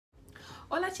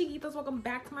Hola chiquitos, welcome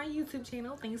back to my YouTube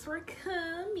channel. Thanks for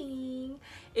coming.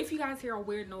 If you guys hear a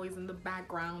weird noise in the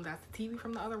background, that's the TV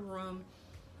from the other room,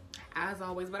 as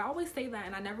always. But I always say that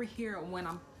and I never hear it when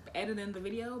I'm editing the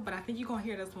video, but I think you're gonna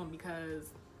hear this one because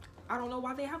I don't know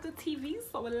why they have the TV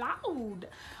so loud.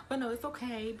 But no, it's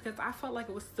okay because I felt like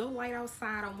it was still light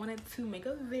outside. I wanted to make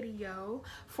a video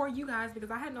for you guys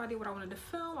because I had no idea what I wanted to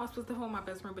film. I was supposed to film my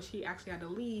best friend, but she actually had to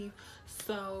leave.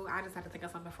 So I just had to think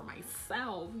of something for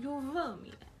myself. You feel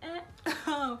me?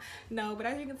 No, but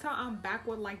as you can tell, I'm back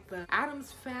with like the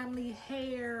Addams Family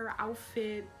hair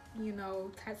outfit, you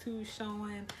know, tattoos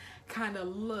showing kind of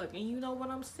look, and you know what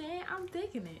I'm saying? I'm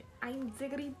digging it. I'm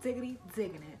digging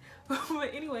it.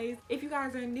 But anyways, if you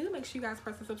guys are new, make sure you guys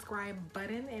press the subscribe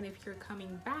button, and if you're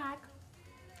coming back,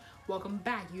 welcome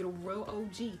back. You're the real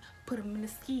OG. Put him in the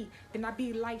ski, then I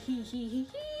be like he.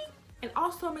 And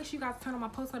also make sure you guys turn on my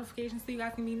post notifications so you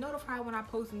guys can be notified when I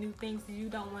post new things. You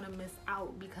don't want to miss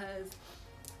out because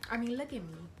I mean, look at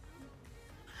me.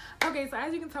 Okay, so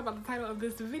as you can tell by the title of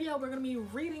this video, we're gonna be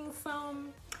reading some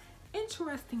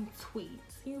interesting tweets.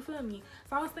 You feel me?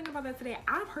 So I was thinking about that today.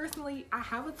 I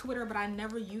have a Twitter, but I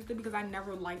never used it because I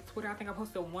never liked Twitter. I think I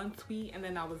posted one tweet and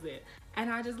then that was it. And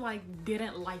I just like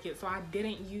didn't like it, so I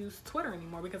didn't use Twitter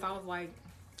anymore because I was like,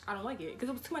 I don't like it because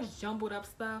it was too much jumbled up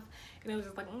stuff and it was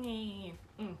just like I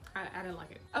didn't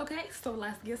like it. Okay, so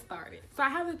let's get started. So I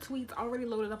have the tweets already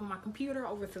loaded up on my computer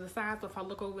over to the side, so if I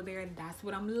look over there, that's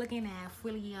what I'm looking at,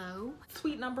 Willio.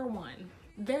 Tweet number 1.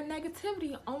 Their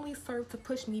negativity only served to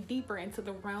push me deeper into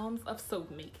the realms of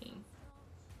soap making.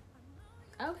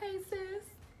 Okay, sis.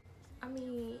 I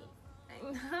mean,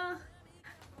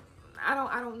 I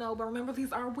don't know, but remember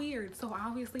these are weird, so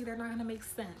obviously they're not gonna make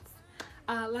sense.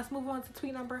 Let's move on to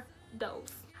tweet number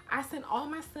dose. I sent all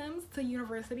my Sims to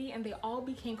university and they all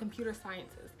became computer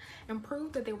scientists and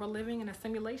proved that they were living in a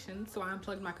simulation, so I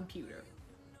unplugged my computer.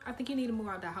 I think you need to move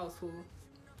out that house, fool.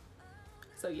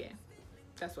 So yeah,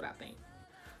 that's what I think.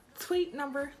 Tweet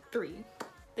number 3.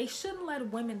 They shouldn't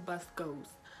let women bust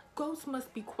ghosts. Ghosts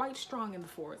must be quite strong in the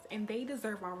force and they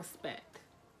deserve our respect.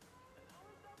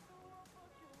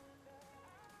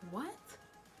 What?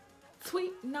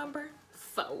 Tweet number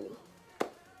 4.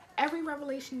 Every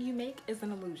revelation you make is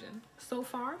an illusion. So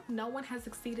far, no one has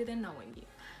succeeded in knowing you.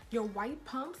 Your white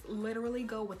pumps literally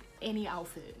go with any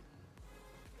outfit.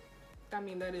 I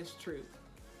mean, that is true.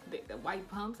 The white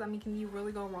pumps, I mean, can you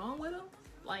really go wrong with them?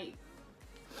 Like,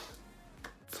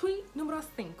 tweet numero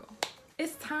 5.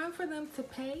 It's time for them to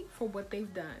pay for what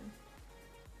they've done.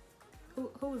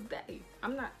 Who is they?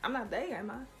 I'm not they,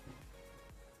 am I?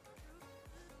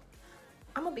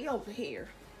 I'm gonna be over here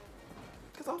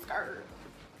because I'm scared.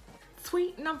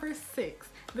 Tweet number 6.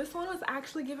 This one was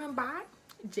actually given by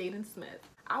Jaden Smith.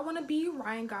 I want to be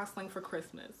Ryan Gosling for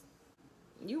Christmas.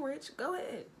 You rich? Go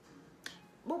ahead.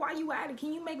 But while you at it,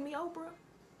 can you make me Oprah?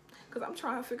 Because I'm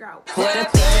trying to figure out. What a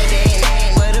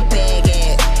bag, what a bag,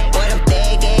 what a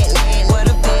bag, what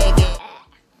a bag.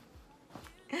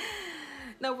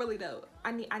 No, really though.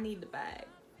 I need the bag.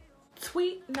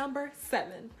 Tweet number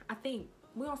 7. I think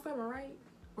we on 7, right?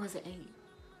 Or is it 8?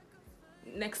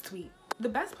 Next tweet. The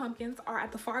best pumpkins are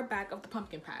at the far back of the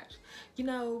pumpkin patch. You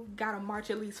know, gotta march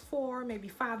at least 4, maybe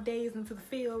 5 days into the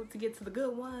field to get to the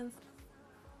good ones.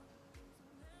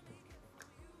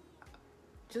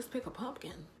 Just pick a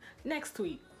pumpkin. Next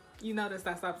tweet. You notice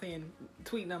I stopped saying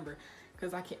tweet number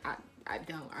because I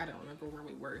don't remember where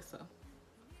we were, so.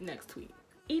 Next tweet.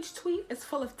 Each tweet is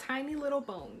full of tiny little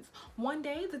bones. One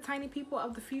day, the tiny people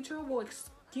of the future will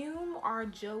exhume our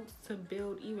jokes to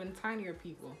build even tinier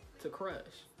people to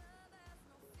crush.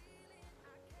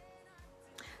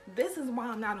 This is why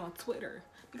I'm not on Twitter,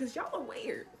 because y'all are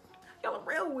weird. Y'all are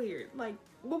real weird, like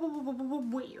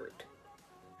weird.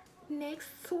 Next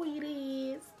tweet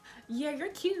is, yeah, you're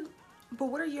cute, but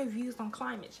what are your views on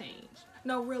climate change?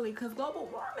 No, really, because global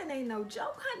warming ain't no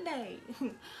joke, honey.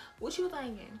 What you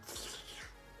thinking?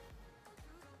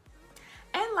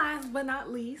 And last but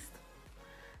not least,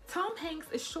 Tom Hanks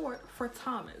is short for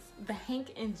Thomas, the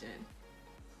Hank engine.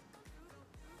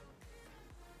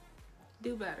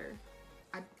 Do better.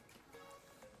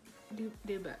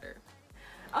 Do better.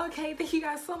 Okay, thank you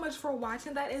guys so much for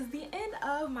watching. That is the end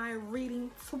of my reading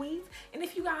tweets. And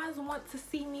if you guys want to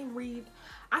see me read,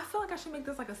 I feel like I should make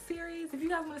this like a series. If you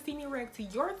guys want to see me react to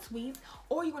your tweets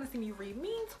or you want to see me read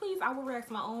mean tweets, I will react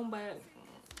to my own, but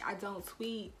I don't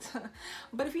tweet.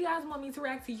 But if you guys want me to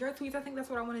react to your tweets, I think that's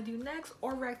what I want to do next,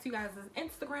 or react to you guys'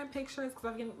 Instagram pictures,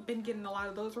 because I've been getting a lot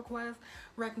of those requests,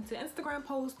 reacting to Instagram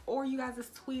posts or you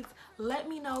guys' tweets. Let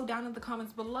me know down in the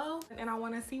comments below, and I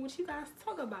want to see what you guys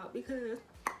talk about, because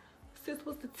sis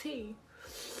was the tea.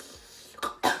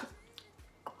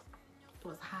 It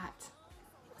was hot.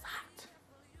 It was hot.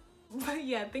 But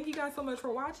yeah, thank you guys so much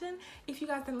for watching. If you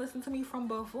guys didn't listen to me from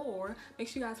before, make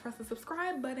sure you guys press the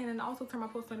subscribe button and also turn my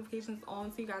post notifications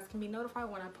on so you guys can be notified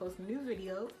when I post new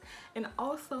videos. And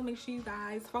also make sure you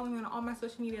guys follow me on all my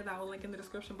social media that I will link in the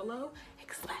description below,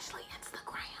 especially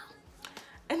Instagram.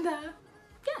 And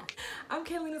yeah, I'm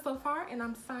Kaliena so far, and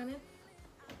I'm signing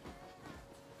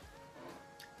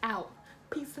out.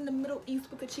 Peace in the Middle East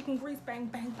with the chicken grease, bang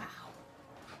bang bow.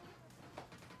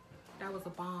 That was a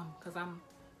bomb, because I'm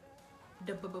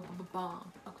the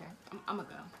bomb. Okay, I'm gonna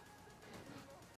go.